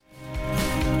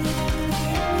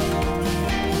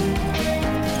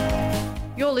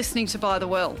You're listening to By the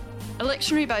Well, a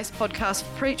lectionary-based podcast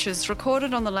for preachers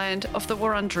recorded on the land of the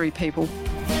Wurundjeri people.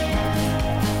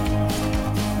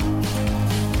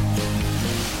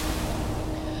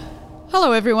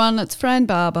 Hello everyone, it's Fran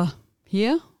Barber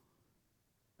here.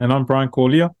 And I'm Brian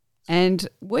Corlier. And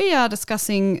we are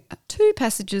discussing two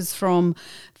passages from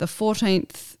the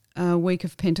 14th week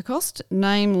of Pentecost.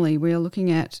 Namely, we are looking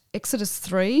at Exodus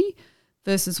 3,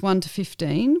 verses 1 to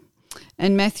 15,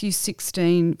 and Matthew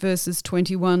 16, verses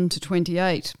 21 to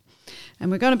 28.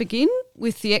 And we're going to begin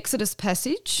with the Exodus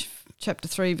passage, chapter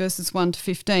 3, verses 1 to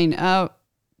 15, a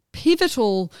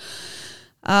pivotal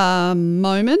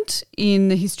moment in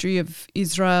the history of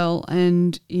Israel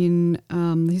and in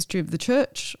the history of the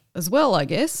church as well, I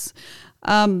guess.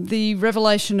 The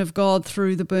revelation of God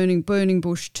through the burning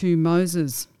bush to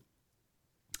Moses.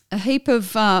 A heap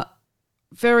of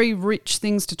very rich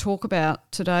things to talk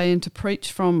about today and to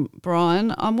preach from,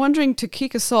 Brian. I'm wondering, to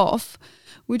kick us off,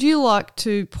 would you like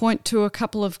to point to a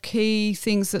couple of key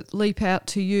things that leap out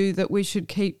to you that we should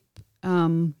keep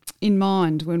in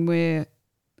mind when we're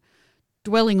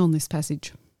dwelling on this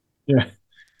passage? Yeah.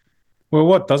 Well,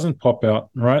 what doesn't pop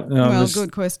out, right? Well,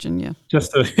 good question, yeah.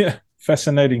 Just a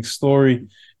fascinating story.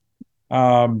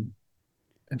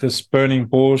 This burning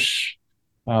bush,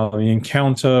 the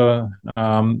encounter,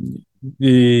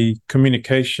 the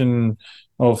communication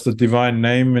of the divine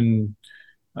name, and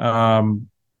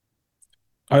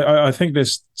I think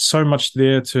there's so much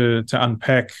there to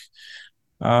unpack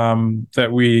that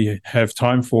we have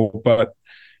time for. But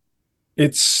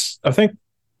it's, I think,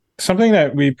 something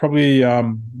that we probably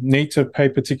need to pay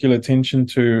particular attention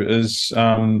to is,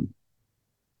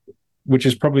 which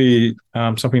is probably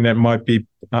something that might be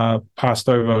passed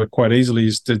over quite easily,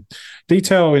 is the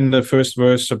detail in the first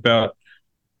verse about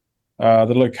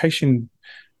the location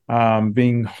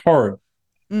being Horeb,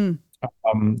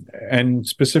 and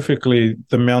specifically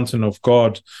the mountain of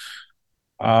God.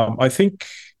 I think,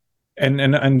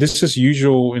 and this is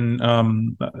usual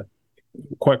in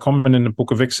quite common in the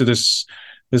book of Exodus.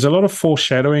 There's a lot of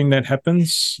foreshadowing that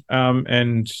happens,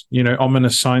 and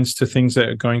ominous signs to things that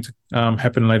are going to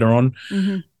happen later on.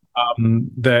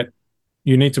 That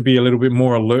you need to be a little bit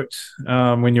more alert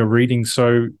when you're reading.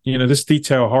 So this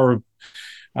detail, Horeb,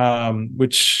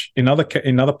 which in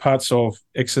other parts of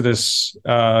Exodus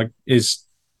is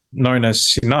known as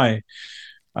Sinai,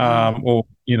 or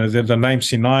the name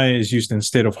Sinai is used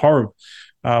instead of Horeb,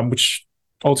 which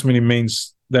ultimately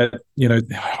means that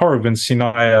Horeb and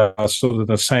Sinai are sort of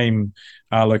the same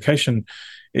location.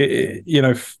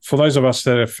 For those of us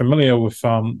that are familiar with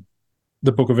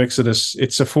the book of Exodus,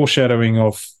 it's a foreshadowing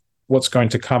of what's going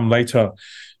to come later.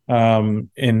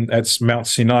 It's Mount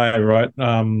Sinai, right?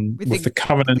 With the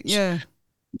covenant,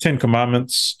 10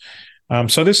 commandments.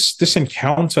 So this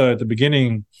encounter at the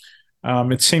beginning,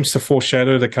 it seems to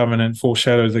foreshadow the covenant,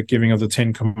 foreshadow the giving of the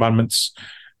 10 commandments.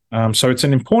 So it's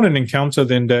an important encounter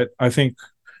then that I think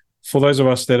for those of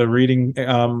us that are reading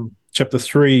chapter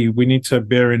 3, we need to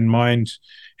bear in mind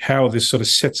how this sort of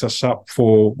sets us up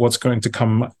for what's going to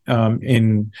come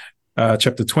in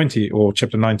chapter 20 or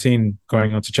chapter 19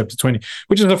 going on to chapter 20,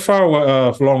 which is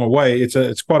a long away.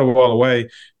 It's quite a while away,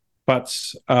 but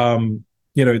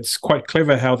it's quite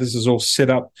clever how this is all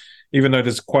set up, even though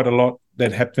there's quite a lot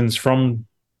that happens from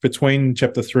between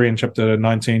chapter 3 and chapter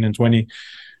 19 and 20.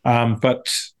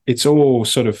 But it's all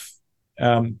sort of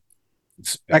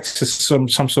acts as some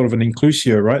sort of an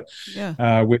inclusio, right?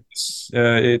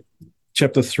 Yeah.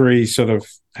 Chapter 3 sort of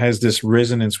has this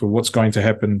resonance with what's going to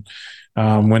happen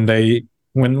when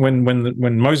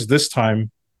Moses this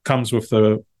time comes with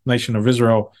the nation of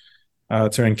Israel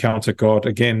to encounter God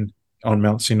again on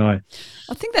Mount Sinai.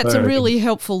 I think that's a really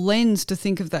helpful lens to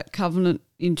think of that covenant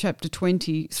in chapter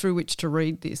 20 through which to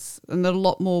read this, and that a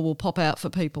lot more will pop out for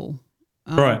people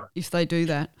right, if they do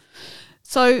that.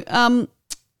 So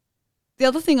the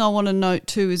other thing I want to note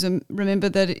too is remember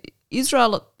that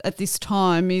Israel at this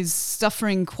time is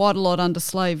suffering quite a lot under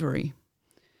slavery.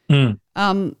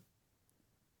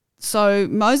 So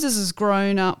Moses has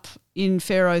grown up in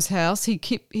Pharaoh's house. He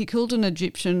killed an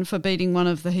Egyptian for beating one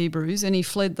of the Hebrews, and he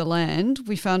fled the land.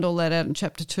 We found all that out in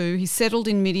chapter 2. He settled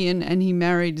in Midian and he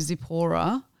married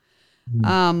Zipporah.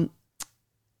 And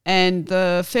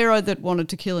the Pharaoh that wanted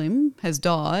to kill him has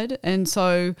died, and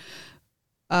so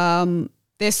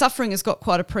their suffering has got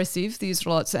quite oppressive, the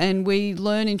Israelites, and we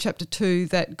learn in chapter 2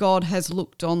 that God has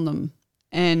looked on them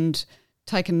and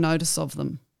taken notice of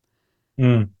them,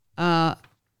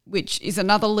 which is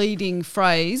another leading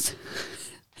phrase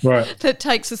right, that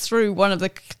takes us through one of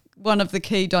the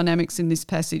key dynamics in this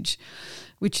passage,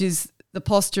 which is the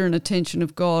posture and attention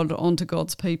of God onto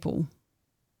God's people.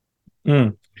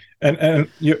 Mm. And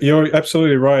you're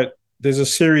absolutely right. There's a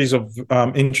series of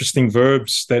interesting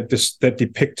verbs that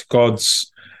depict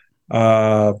God's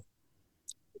uh,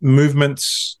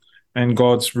 movements and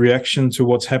God's reaction to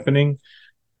what's happening.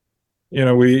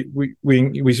 We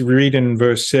read in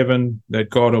verse 7 that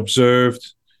God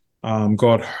observed,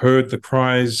 God heard the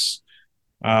cries.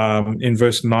 In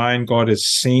verse 9, God has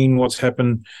seen what's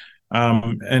happened,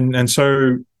 and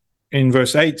so in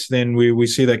verse 8, then we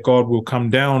see that God will come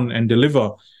down and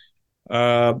deliver.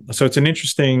 So it's an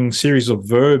interesting series of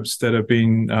verbs that have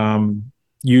been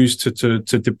used to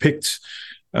depict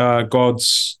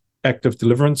God's act of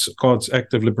deliverance, God's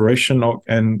act of liberation,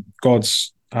 and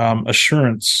God's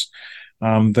assurance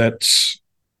that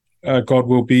God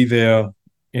will be there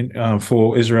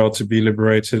for Israel to be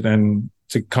liberated and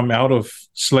to come out of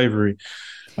slavery.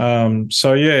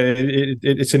 So yeah,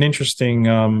 it's an interesting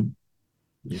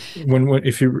when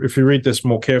if you read this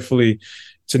more carefully,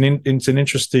 it's an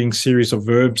interesting series of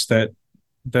verbs that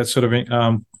sort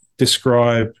of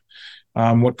describe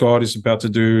what God is about to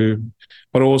do,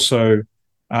 but also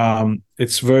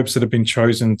it's verbs that have been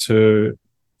chosen to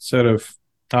sort of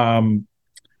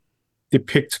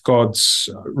depict God's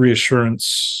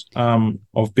reassurance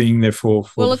of being there for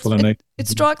Well, the nation. it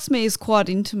strikes me as quite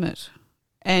intimate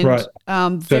and Right.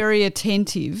 very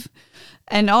attentive.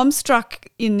 And I'm struck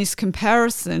in this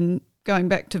comparison, going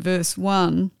back to verse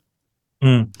 1,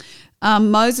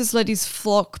 Moses led his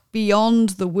flock beyond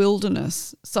the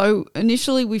wilderness. So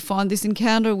initially we find this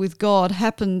encounter with God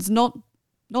happens not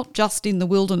just in the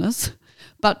wilderness,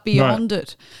 but beyond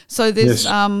it. So there's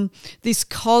this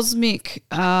cosmic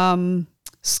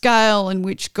scale in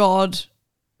which God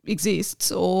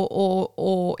exists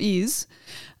or is,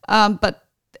 but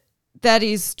that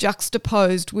is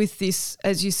juxtaposed with this,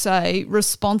 as you say,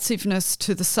 responsiveness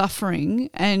to the suffering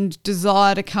and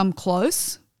desire to come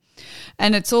close.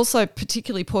 And it's also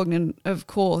particularly poignant, of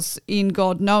course, in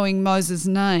God knowing Moses'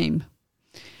 name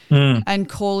and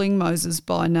calling Moses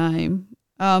by name.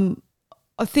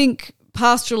 I think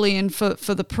pastorally and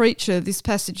for the preacher, this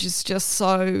passage is just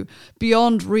so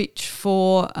beyond rich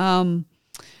for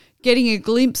getting a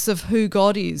glimpse of who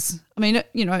God is. I mean,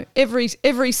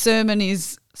 every sermon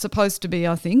is supposed to be,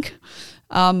 I think,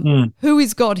 who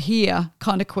is God here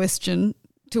kind of question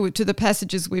to the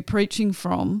passages we're preaching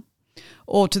from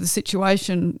or to the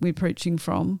situation we're preaching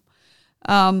from.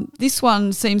 This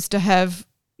one seems to have,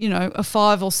 a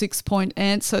 5 or 6 point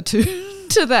answer to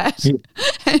that.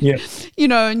 Yeah.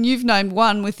 And you've named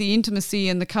one with the intimacy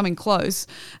and the coming close,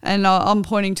 and I'm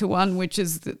pointing to one which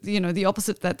is the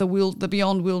opposite, that the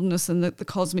beyond wilderness and the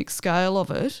cosmic scale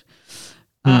of it.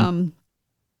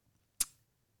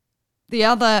 The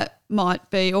other might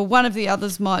be, or one of the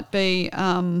others might be,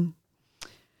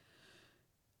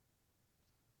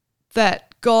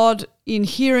 that God, in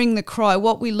hearing the cry,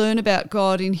 what we learn about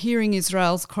God in hearing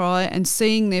Israel's cry and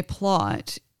seeing their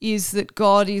plight is that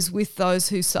God is with those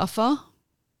who suffer.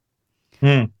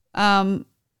 So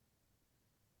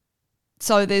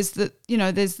there's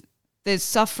there's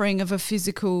suffering of a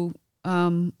physical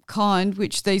kind,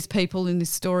 which these people in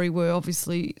this story were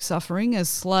obviously suffering as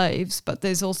slaves, but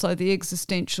there's also the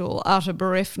existential utter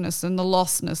bereftness and the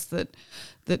lostness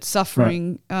that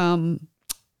suffering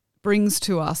brings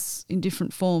to us in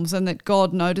different forms, and that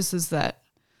God notices that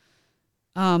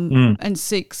and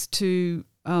seeks to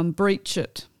breach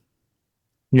it.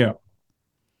 Yeah.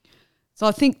 So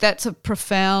I think that's a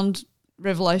profound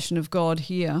revelation of God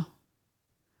here.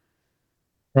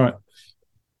 Right.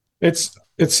 It's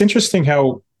interesting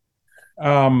how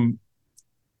when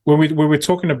we're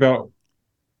talking about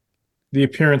the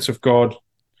appearance of God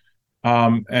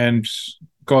and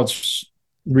God's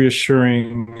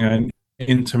reassuring and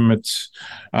intimate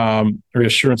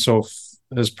reassurance of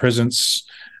His presence,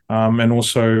 and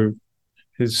also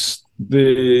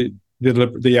the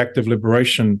act of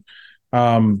liberation,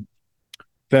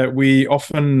 that we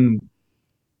often,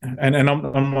 and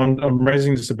I'm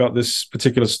raising this about this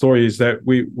particular story, is that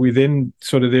we then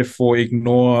sort of therefore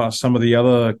ignore some of the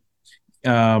other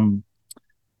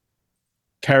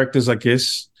characters, I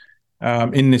guess,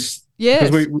 in this.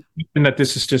 Yes. Because we think that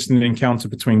this is just an encounter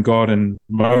between God and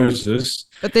Moses.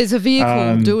 But there's a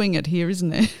vehicle doing it here, isn't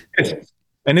there?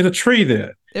 And there's a tree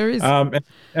there. There is. And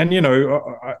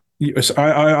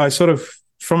I sort of,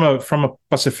 from a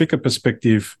Pacifica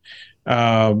perspective,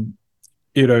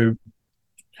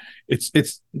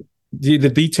 it's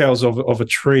the details of a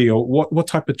tree, or what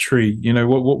type of tree,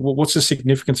 what's the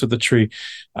significance of the tree,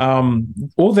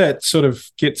 all that sort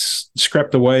of gets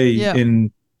scrapped away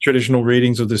in traditional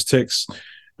readings of this text,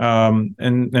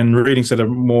 and readings that are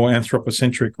more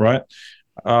anthropocentric, right?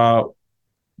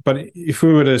 but if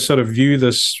we were to sort of view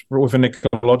this with an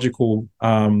ecological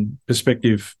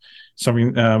perspective,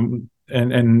 something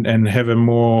and have a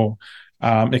more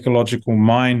ecological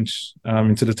mind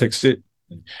into the text,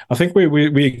 I think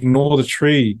we ignore the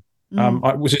tree,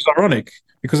 which is ironic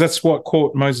because that's what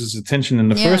caught Moses' attention in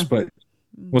the first place,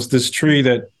 was this tree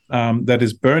that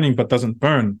is burning but doesn't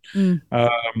burn.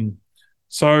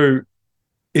 So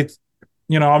it,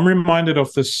 I'm reminded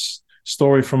of this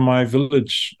story from my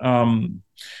village.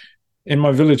 In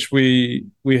my village, we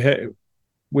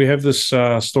have this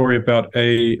story about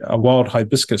a wild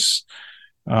hibiscus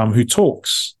who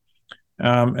talks,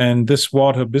 and this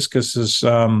wild hibiscus is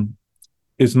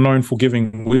known for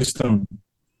giving wisdom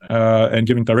and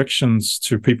giving directions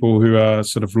to people who are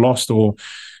sort of lost or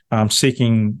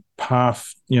seeking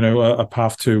path, a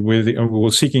path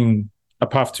to seeking a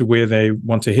path to where they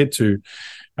want to head to.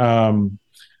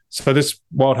 So this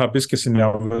wild hibiscus in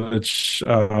our village,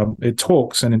 it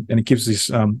talks and it gives these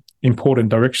important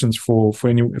directions for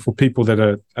people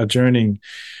that are journeying.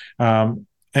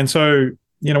 And so,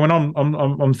 when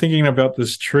I'm thinking about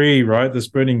this tree, right, this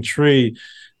burning tree,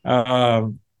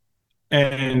 and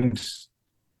I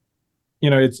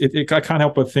can't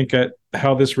help but think at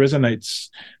how this resonates,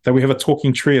 that we have a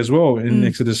talking tree as well in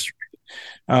Exodus 3.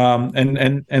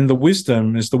 And the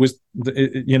wisdom is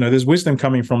there's wisdom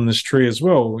coming from this tree as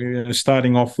well.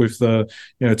 Starting off with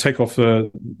take off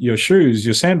your shoes,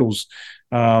 your sandals.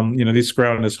 This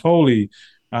ground is holy,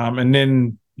 and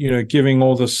then giving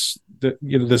all this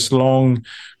this long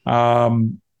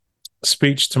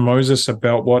speech to Moses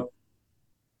about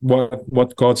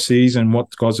what God sees and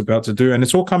what God's about to do, and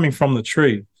it's all coming from the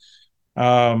tree.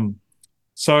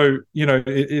 So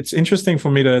it's interesting for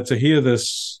me to hear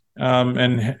this.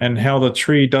 And how the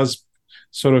tree does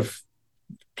sort of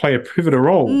play a pivotal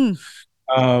role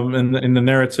in the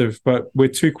narrative, but we're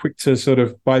too quick to sort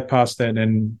of bypass that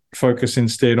and focus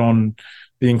instead on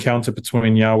the encounter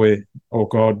between Yahweh or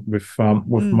God with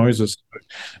Moses.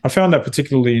 I found that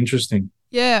particularly interesting.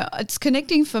 Yeah, it's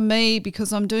connecting for me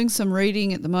because I'm doing some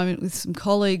reading at the moment with some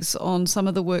colleagues on some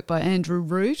of the work by Andrew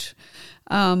Root,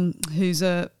 who's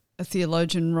a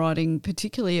theologian writing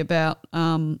particularly about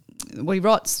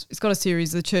he's got a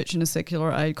series, The Church in a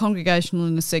Secular Age, Congregational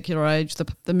in a Secular Age,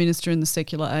 the Minister in the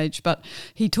Secular Age, but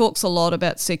he talks a lot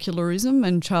about secularism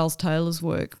and Charles Taylor's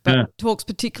work, but talks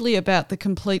particularly about the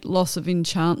complete loss of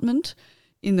enchantment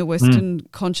in the Western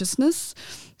consciousness,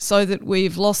 so that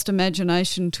we've lost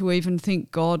imagination to even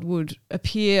think God would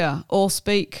appear or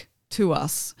speak to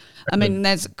us. I mean,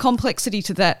 there's complexity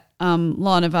to that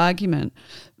line of argument,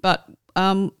 but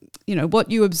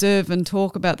what you observe and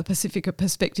talk about the Pacifica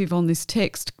perspective on this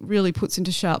text really puts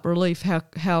into sharp relief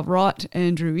how right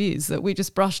Andrew is, that we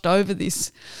just brushed over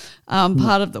this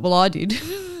part of I did,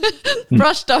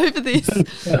 brushed over this,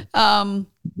 and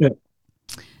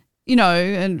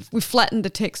we flattened the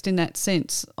text in that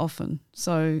sense often.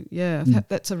 So,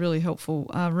 that's a really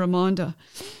helpful reminder.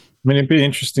 I mean, it'd be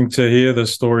interesting to hear the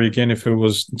story again if it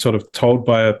was sort of told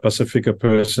by a Pacifica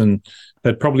person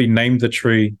that probably named the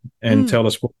tree and tell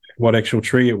us what actual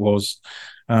tree it was.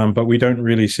 But we don't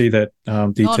really see that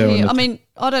detail. I mean,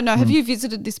 I don't know. Have you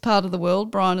visited this part of the world,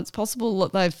 Brian? It's possible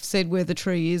that they've said where the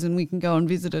tree is and we can go and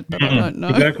visit it, but I don't know.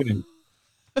 Exactly.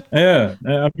 Yeah.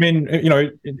 I mean,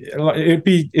 it'd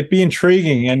be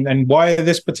intriguing and why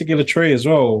this particular tree as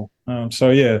well. I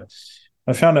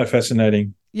found that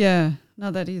fascinating. Yeah,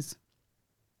 no, that is.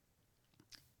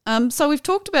 So we've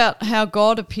talked about how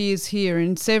God appears here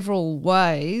in several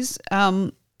ways.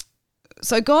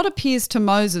 So God appears to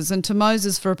Moses, and to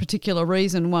Moses for a particular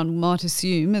reason, one might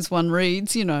assume, as one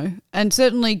reads, and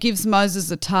certainly gives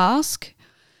Moses a task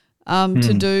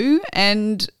to do.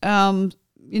 And,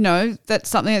 that's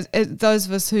something as those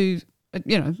of us who,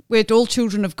 we're all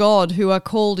children of God who are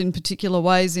called in particular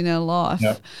ways in our life.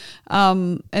 Yep.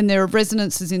 And there are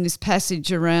resonances in this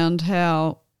passage around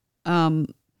how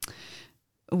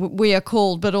we are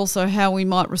called, but also how we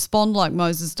might respond like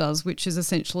Moses does, which is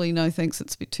essentially, no thanks,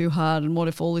 it's a bit too hard, and what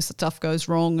if all this stuff goes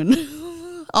wrong and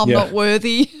I'm not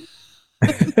worthy,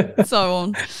 so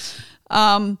on.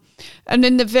 And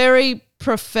then the very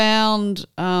profound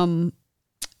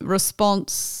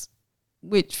response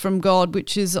from God,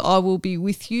 which is, I will be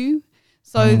with you.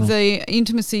 So the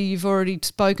intimacy you've already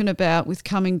spoken about with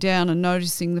coming down and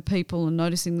noticing the people and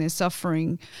noticing their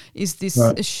suffering is this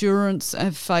assurance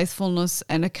of faithfulness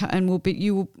and will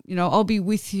be I'll be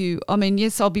with you. I mean,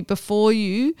 yes, I'll be before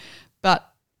you,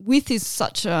 but with is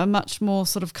such a much more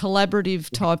sort of collaborative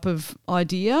type of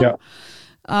idea.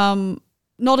 Yeah.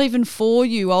 Not even for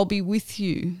you, I'll be with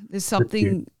you. There's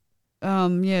something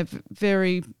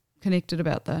very connected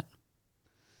about that.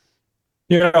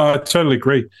 Yeah, I totally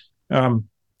agree. Um,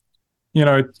 you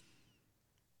know,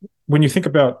 when you think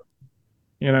about,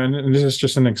 and this is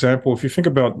just an example. If you think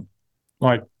about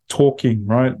like talking,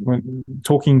 right? When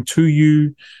talking to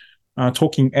you,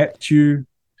 talking at you,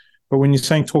 but when you're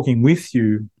saying talking with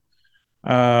you,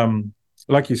 um,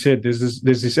 like you said, there's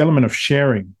this element of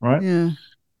sharing, right? Yeah.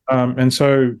 And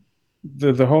so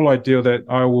the whole idea that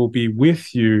I will be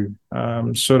with you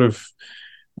sort of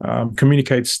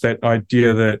communicates that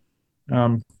idea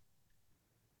um,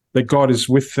 that God is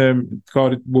with them.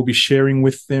 God will be sharing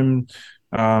with them.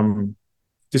 Um,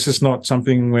 this is not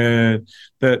something where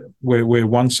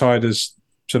one side is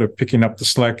sort of picking up the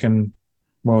slack and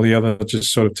while the other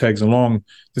just sort of tags along.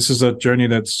 This is a journey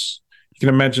that's, you can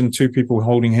imagine two people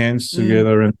holding hands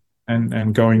together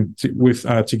and going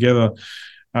together.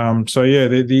 So yeah,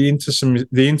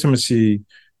 the intimacy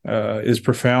is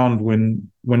profound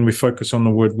when we focus on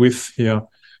the word "with" here,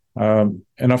 and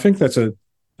I think that's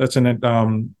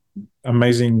an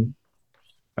amazing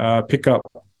pickup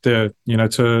there.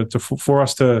 For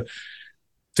us to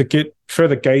get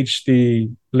further gauge the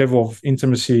level of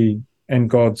intimacy and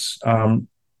God's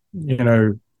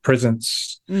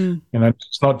presence. This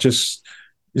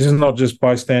is not just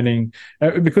bystanding,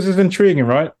 because it's intriguing,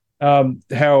 right?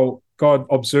 How God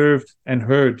observed and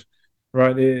heard,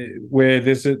 right? Where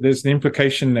there's an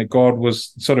implication that God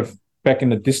was sort of back in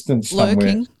the distance somewhere.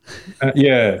 Lurking.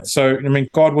 Yeah. So, I mean,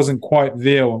 God wasn't quite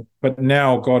there, but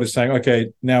now God is saying,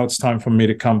 okay, now it's time for me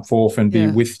to come forth and be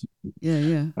with you.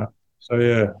 Yeah. So,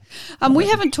 yeah. We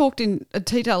haven't talked in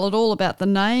detail at all about the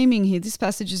naming here. This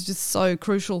passage is just so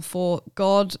crucial for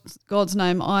God's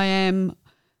name. I am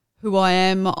who I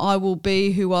am. I will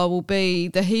be who I will be.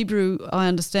 The Hebrew, I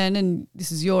understand, and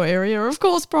this is your area, of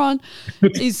course, Brian,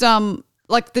 is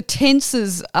like the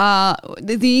tenses are,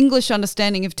 the English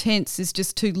understanding of tense is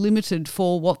just too limited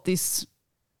for what this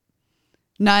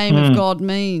name of God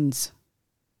means.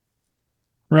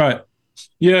 Right.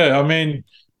 Yeah, I mean,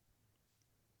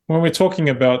 when we're talking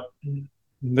about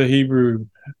the Hebrew,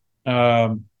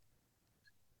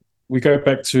 we go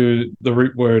back to the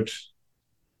root word,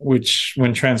 which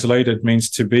when translated means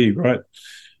to be, right?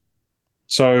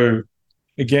 So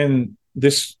again,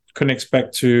 this connects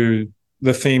back to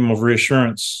the theme of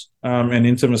reassurance and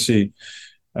intimacy,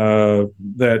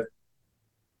 that,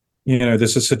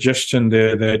 there's a suggestion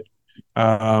there that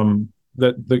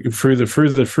through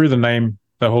the name,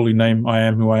 the holy name, I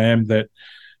am who I am, that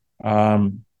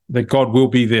God will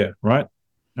be there, right?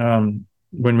 When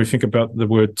we think about the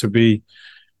word to be,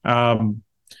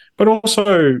 but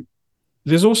also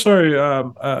there's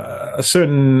also a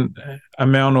certain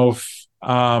amount of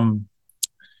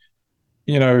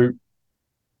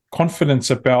confidence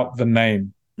about the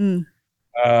name.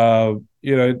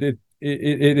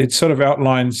 It sort of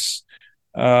outlines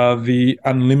the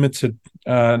unlimited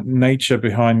nature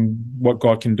behind what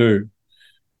God can do.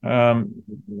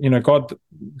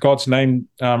 God's name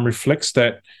reflects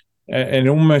that, and it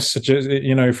almost suggests,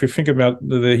 if we think about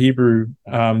the Hebrew,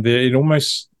 it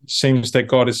almost seems that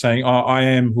God is saying, I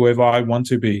am whoever I want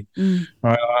to be.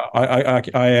 Right?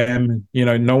 I am,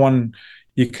 no one,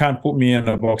 you can't put me in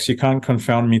a box. You can't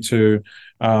confound me to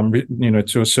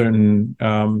a certain,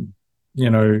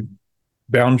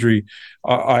 boundary.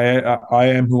 I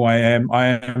am who I am. I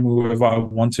am whoever I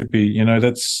want to be.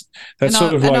 That's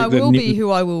sort of like I will be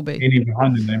who I will be. Meaning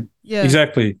behind the name. Yeah.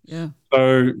 Exactly. Yeah.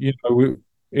 So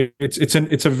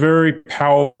it's a very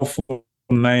powerful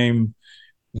name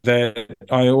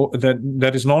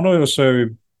that is not also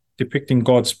depicting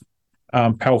God's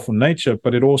powerful nature,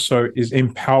 but it also is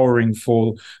empowering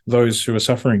for those who are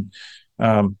suffering.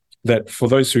 That for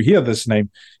those who hear this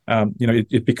name,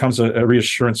 it becomes a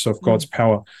reassurance of God's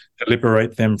power to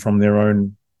liberate them from their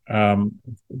own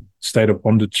state of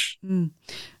bondage.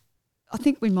 I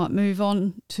think we might move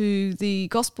on to the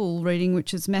gospel reading,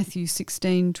 which is Matthew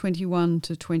 16:21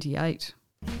 to 28.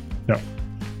 Yeah.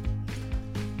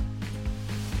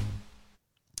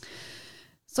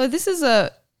 So this is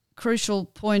a crucial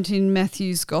point in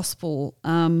Matthew's gospel.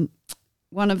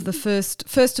 One of the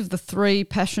first of the three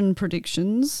passion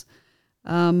predictions.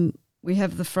 We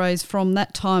have the phrase "from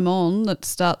that time on" that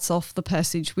starts off the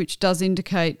passage, which does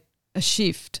indicate a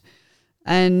shift.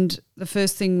 And the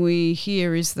first thing we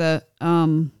hear is the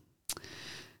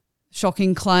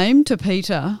shocking claim to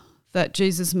Peter that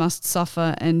Jesus must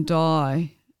suffer and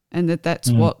die, and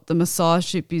that's what the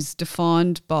Messiahship is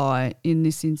defined by in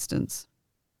this instance.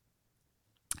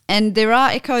 And there are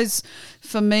echoes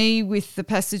for me with the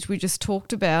passage we just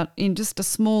talked about in just a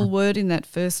small word in that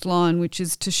first line, which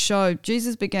is to show.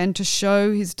 Jesus began to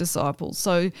show his disciples.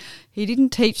 So he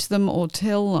didn't teach them or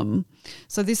tell them.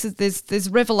 So there's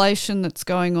revelation that's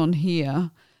going on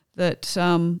here that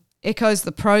echoes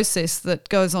the process that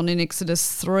goes on in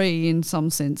Exodus 3 in some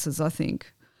senses, I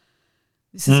think.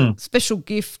 This is a special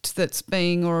gift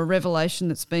or a revelation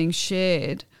that's being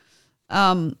shared.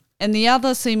 And the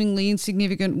other seemingly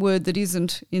insignificant word that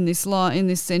isn't in this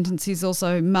sentence is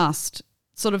also must,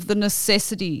 sort of the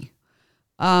necessity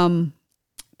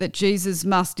that Jesus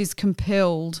is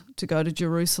compelled to go to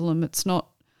Jerusalem. It's not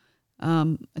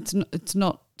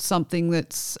something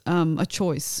that's a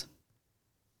choice.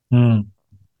 Mm.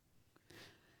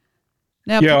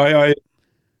 Now, yeah,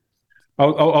 I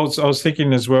was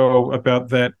thinking as well about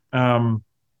that.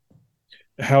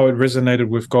 How it resonated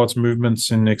with God's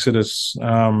movements in Exodus,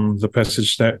 the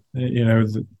passage that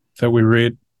that we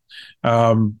read.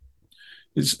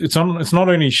 It's not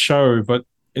only show, but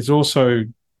it's also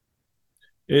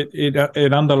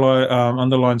it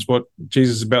underlines what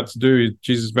Jesus is about to do.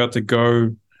 Jesus is about to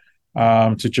go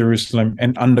to Jerusalem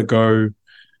and undergo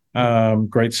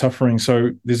great suffering.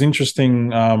 So there's interesting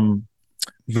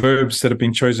verbs that have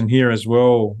been chosen here as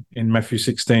well in Matthew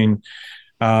 16,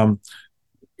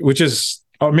 which is.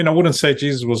 I mean, I wouldn't say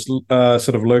Jesus was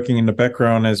sort of lurking in the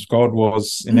background as God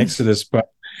was in Exodus, but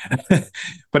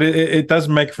but it does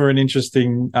make for an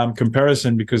interesting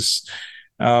comparison because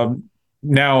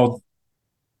now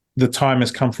the time has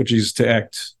come for Jesus to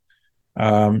act,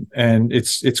 and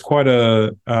it's quite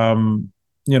a when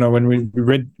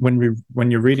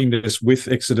you're reading this with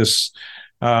Exodus.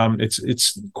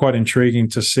 It's quite intriguing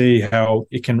to see how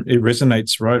it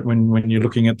resonates, right? When you're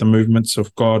looking at the movements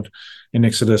of God in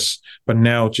Exodus, but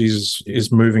now Jesus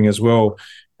is moving as well,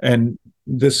 and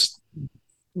this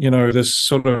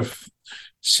sort of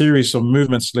series of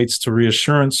movements leads to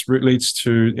reassurance, leads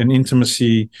to an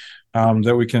intimacy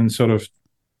that we can sort of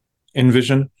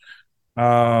envision.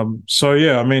 So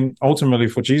yeah, I mean, ultimately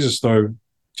for Jesus, though,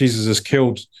 Jesus is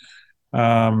killed.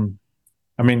 I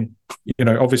mean,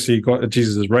 obviously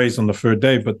Jesus is raised on the third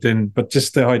day, but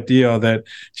just the idea that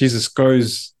Jesus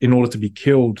goes in order to be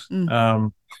killed.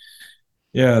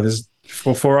 There's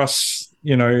for us,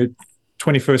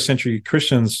 21st century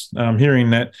Christians,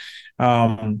 hearing that,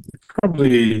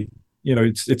 probably,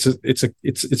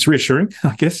 it's reassuring,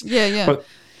 I guess. Yeah. But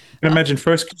you can imagine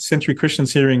first century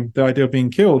Christians hearing the idea of being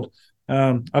killed.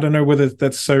 I don't know whether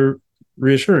that's so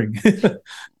reassuring.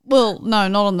 Well, no,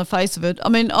 not on the face of it. I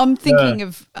mean, I'm thinking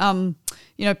of,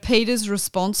 Peter's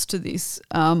response to this,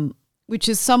 which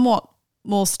is somewhat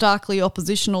more starkly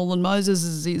oppositional than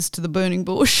Moses's is to the burning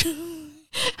bush.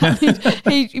 I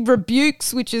mean, he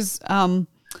rebukes,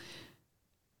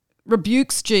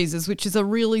 rebukes Jesus, which is a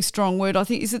really strong word. I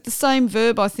think, is it the same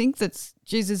verb, I think, that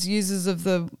Jesus uses of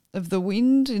the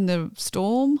wind in the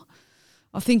storm?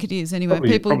 I think it is anyway.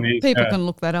 Probably people can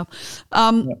look that up.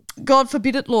 God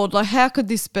forbid it, Lord. Like, how could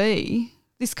this be?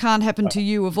 This can't happen to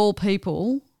you of all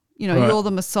people. Right. You're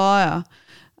the Messiah.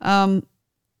 And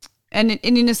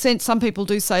in a sense, some people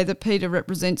do say that Peter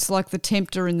represents like the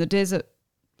tempter in the desert,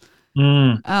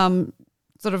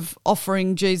 sort of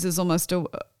offering Jesus almost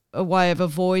a way of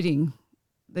avoiding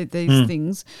these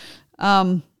things.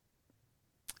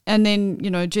 And then,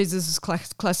 Jesus'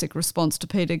 classic response to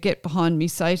Peter, "Get behind me,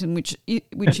 Satan," which in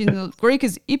the Greek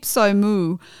is ipso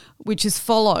mu, which is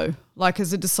follow, like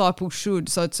as a disciple should.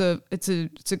 So it's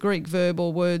a Greek verb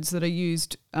or words that are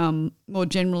used more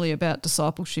generally about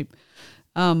discipleship.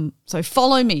 So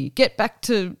follow me, get back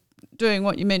to doing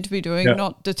what you're meant to be doing,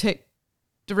 not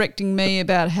directing me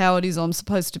about how it is I'm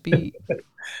supposed to be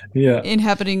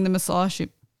inhabiting the Messiahship.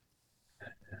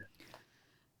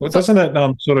 Well, doesn't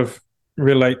that sort of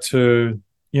relate to,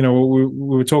 we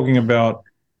were talking about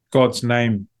God's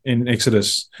name in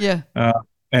Exodus,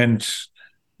 and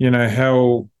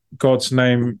how God's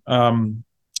name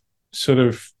sort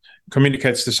of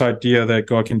communicates this idea that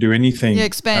God can do anything.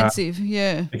 Expansive,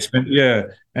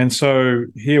 and so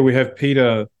here we have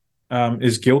Peter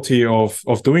is guilty of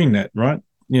doing that, right?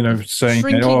 Saying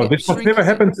that, this must never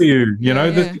happen to you.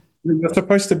 You're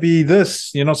supposed to be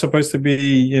this. You're not supposed to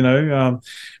be,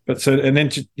 But so, and then,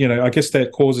 I guess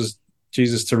that causes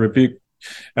Jesus to rebuke.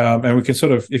 And we can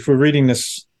sort of, if we're reading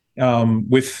this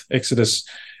with Exodus,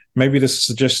 maybe this is a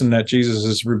suggestion that Jesus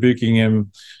is rebuking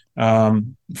him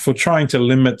for trying to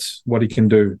limit what he can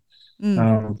do.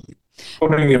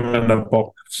 putting him in a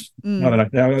box. I don't know.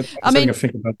 Yeah, I'm having a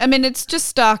think about. I mean, it's just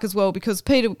stark as well because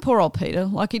Peter, poor old Peter,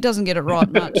 like he doesn't get it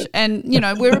right much, and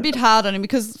we're a bit hard on him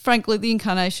because, frankly, the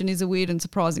incarnation is a weird and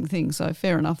surprising thing. So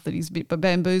fair enough that he's a bit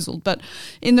bamboozled. But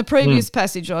in the previous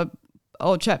passage or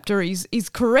chapter, he's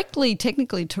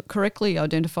technically correctly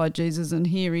identified Jesus, and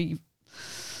here he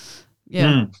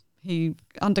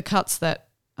undercuts that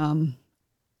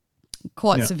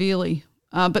quite severely.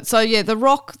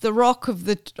 The rock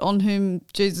on whom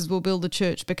Jesus will build the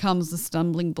church becomes the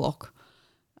stumbling block.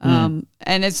 And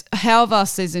as Halvar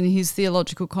says in his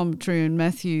theological commentary in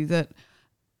Matthew, that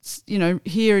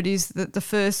here it is that the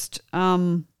first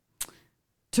to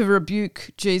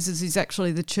rebuke Jesus is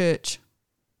actually the church,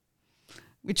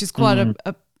 which is quite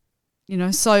a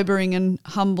sobering and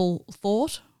humble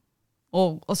thought,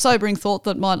 or a sobering thought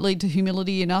that might lead to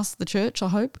humility in us, the church, I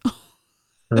hope.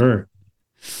 Sure.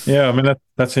 Yeah, I mean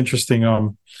that's interesting.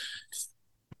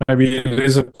 Maybe it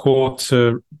is a call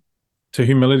to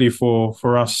humility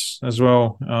for us as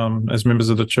well, as members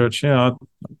of the church. Yeah,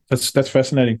 that's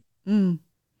fascinating.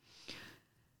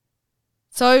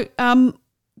 So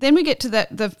then we get to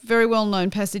the very well known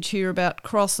passage here about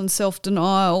cross and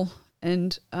self-denial,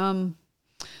 and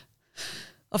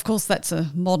of course that's a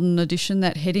modern addition,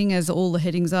 that heading, as all the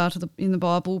headings are in the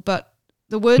Bible, but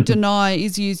the word deny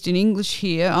is used in English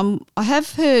here. I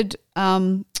have heard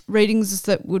readings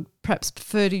that would perhaps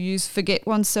prefer to use forget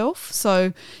oneself.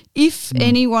 So if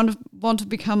anyone want to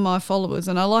become my followers,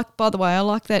 and I like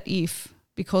that if,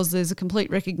 because there's a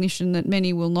complete recognition that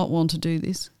many will not want to do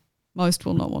this. Most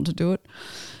will not want to do it.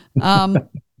 And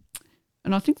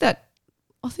I think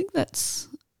that's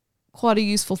quite a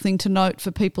useful thing to note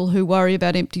for people who worry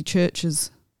about empty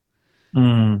churches.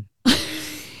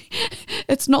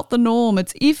 It's not the norm.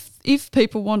 It's if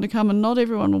people want to come, and not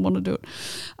everyone will want to do it.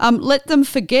 Let them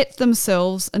forget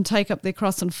themselves and take up their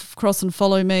cross and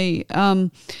follow me.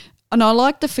 And I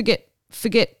like to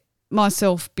forget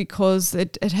myself because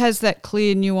it has that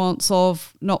clear nuance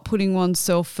of not putting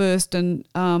oneself first and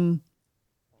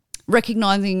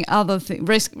recognizing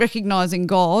recognizing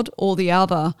God or the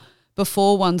other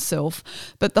before oneself.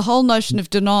 But the whole notion of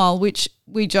denial, which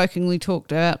we jokingly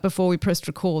talked about before we pressed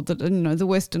record, that the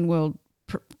Western world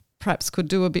perhaps could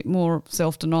do a bit more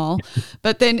self-denial,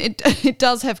 but then it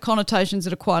does have connotations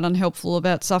that are quite unhelpful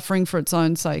about suffering for its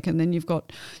own sake, and then you've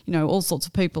got all sorts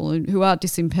of people who are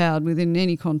disempowered within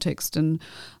any context, and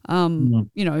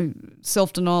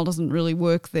self-denial doesn't really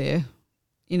work there.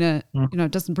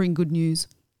 It doesn't bring good news.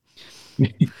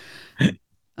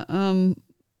 And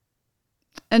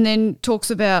then talks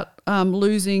about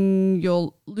losing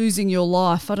your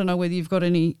life. I don't know whether you've got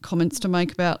any comments to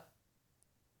make about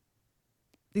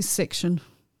this section,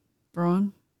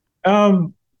 Brian.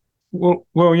 I'm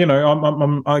reading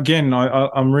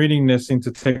this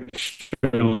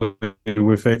intertextually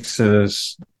with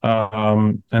Exodus,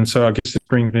 and so I guess it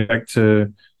brings me back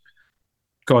to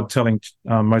God telling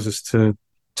Moses to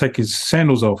take his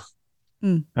sandals off.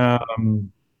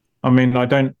 I mean, I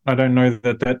don't know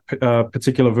that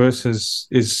particular verse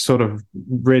is sort of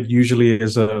read usually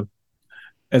as a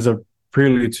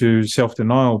prelude to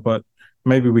self-denial, but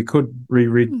maybe we could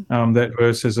reread that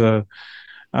verse as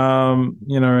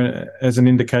as an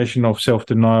indication of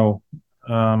self-denial,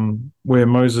 where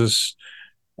Moses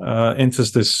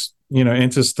enters this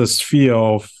sphere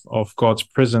of God's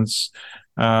presence,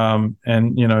 and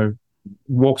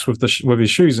walks with his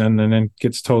shoes in, and then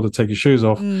gets told to take his shoes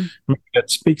off. That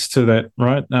speaks to that,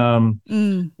 right?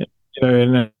 And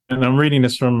I'm reading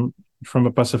this from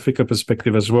a Pacifica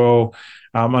perspective as well.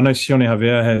 I know Sione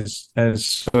Javier has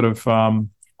sort of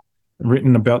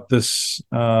written about this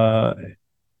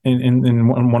in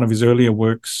one of his earlier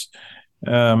works,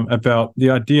 about the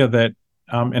idea that,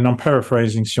 and I'm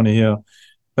paraphrasing Sione here,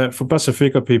 that for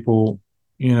Pacifica people,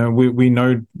 we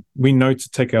know to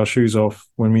take our shoes off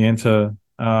when we enter,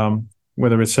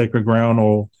 whether it's sacred ground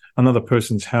or another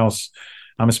person's house,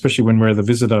 especially when we're the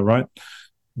visitor, right?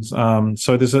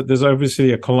 So there's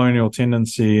obviously a colonial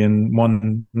tendency in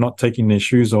one not taking their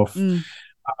shoes off, when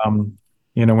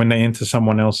they enter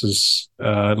someone else's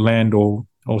land or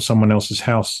someone else's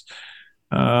house.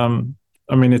 I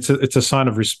mean, it's a sign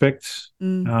of respect.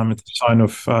 It's a sign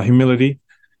of humility.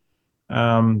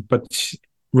 But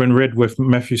when read with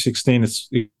Matthew 16,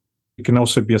 it can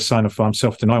also be a sign of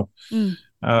self-denial.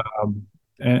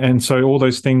 And so all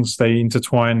those things, they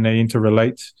intertwine, they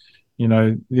interrelate.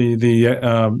 The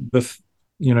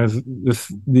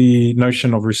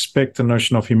notion of respect, the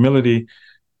notion of humility,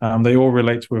 they all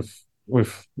relate with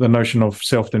the notion of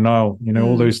self-denial.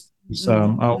 All those things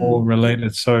are all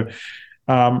related. So,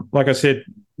 like I said,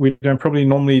 we don't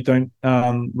normally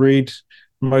read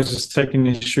Moses taking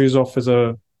his shoes off as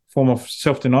a form of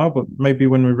self-denial, but maybe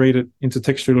when we read it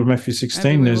intertextual of Matthew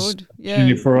 16, there's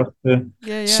opportunity for us to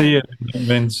see it in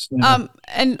events. Yeah.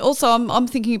 And also I'm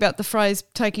thinking about the phrase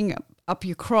taking up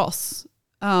your cross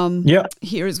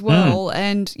here as well.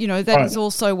 And, you know, that is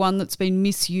also one that's been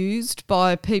misused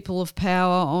by people of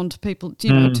power onto people,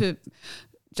 you know, to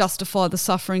justify the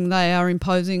suffering they are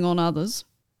imposing on others,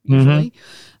 usually.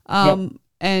 And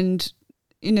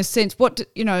in a sense,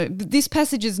 this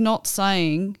passage is not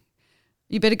saying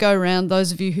you better go around,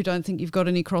 those of you who don't think you've got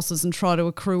any crosses, and try to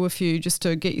accrue a few just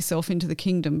to get yourself into the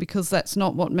kingdom, because that's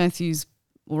not what Matthew's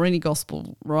or any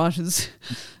gospel writers'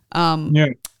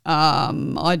 idea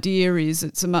is.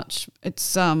 It's not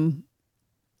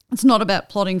about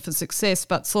plotting for success,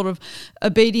 but sort of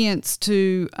obedience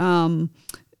to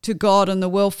God and the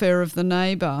welfare of the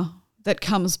neighbour that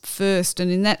comes first. And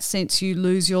in that sense, you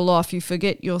lose your life, you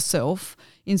forget yourself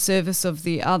in service of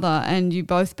the other, and you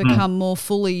both become more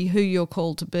fully who you're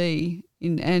called to be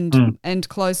and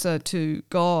closer to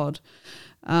God.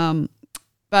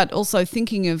 But also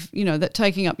thinking of, you know, that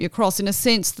taking up your cross, in a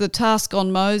sense, the task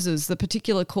on Moses, the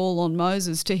particular call on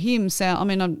Moses, to him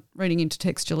I'm reading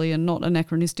intertextually and not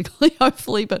anachronistically,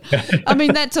 hopefully, but I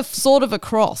mean, that's a sort of a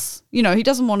cross. You know, he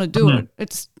doesn't want to do it.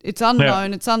 It's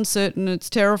unknown, it's uncertain, it's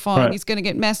terrifying. Right. He's going to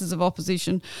get masses of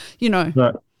opposition, you know.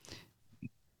 Right.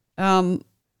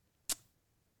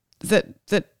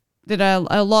 That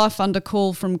our life under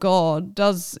call from God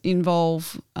does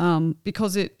involve,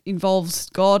 because it involves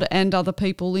God and other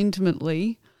people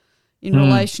intimately in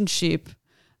relationship,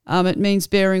 it means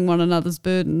bearing one another's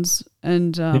burdens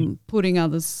and putting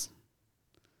others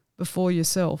before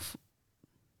yourself.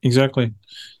 Exactly.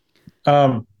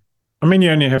 I mean, you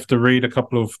only have to read a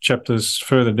couple of chapters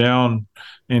further down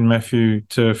in Matthew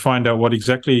to find out what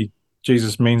exactly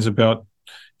Jesus means about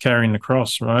carrying the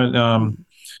cross, right?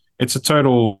 It's a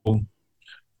total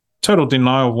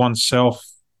denial of oneself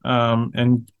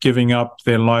and giving up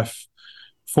their life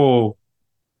for,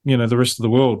 you know, the rest of the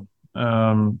world.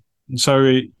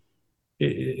 So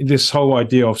this whole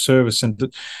idea of service,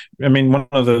 and I mean, one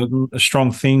of the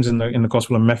strong themes in the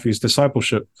Gospel of Matthew is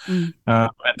discipleship. And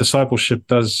discipleship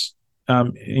does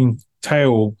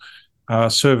entail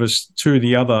service to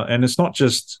the other, and it's not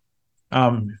just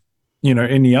you know,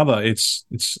 any other. It's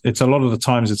a lot of the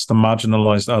times it's the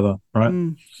marginalized other, right?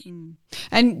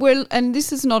 And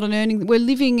this is not an earning. We're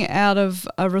living out of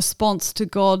a response to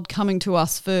God coming to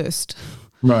us first,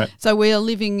 right? So we are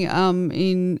living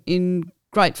in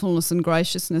gratefulness and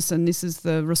graciousness, and this is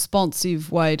the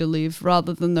responsive way to live,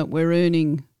 rather than that we're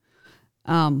earning,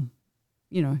 you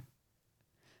know,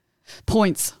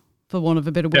 points, for want of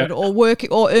a better word,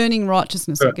 or earning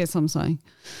righteousness. I guess I'm saying.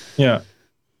 Yeah,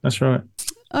 that's right.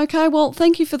 Okay, well,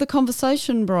 thank you for the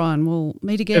conversation, Brian. We'll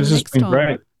meet again next time.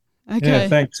 Great. Okay. Yeah,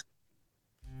 thanks.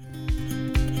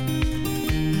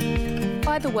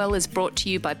 By the Well is brought to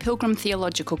you by Pilgrim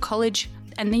Theological College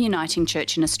and the Uniting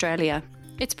Church in Australia.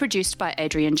 It's produced by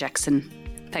Adrian Jackson.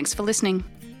 Thanks for listening.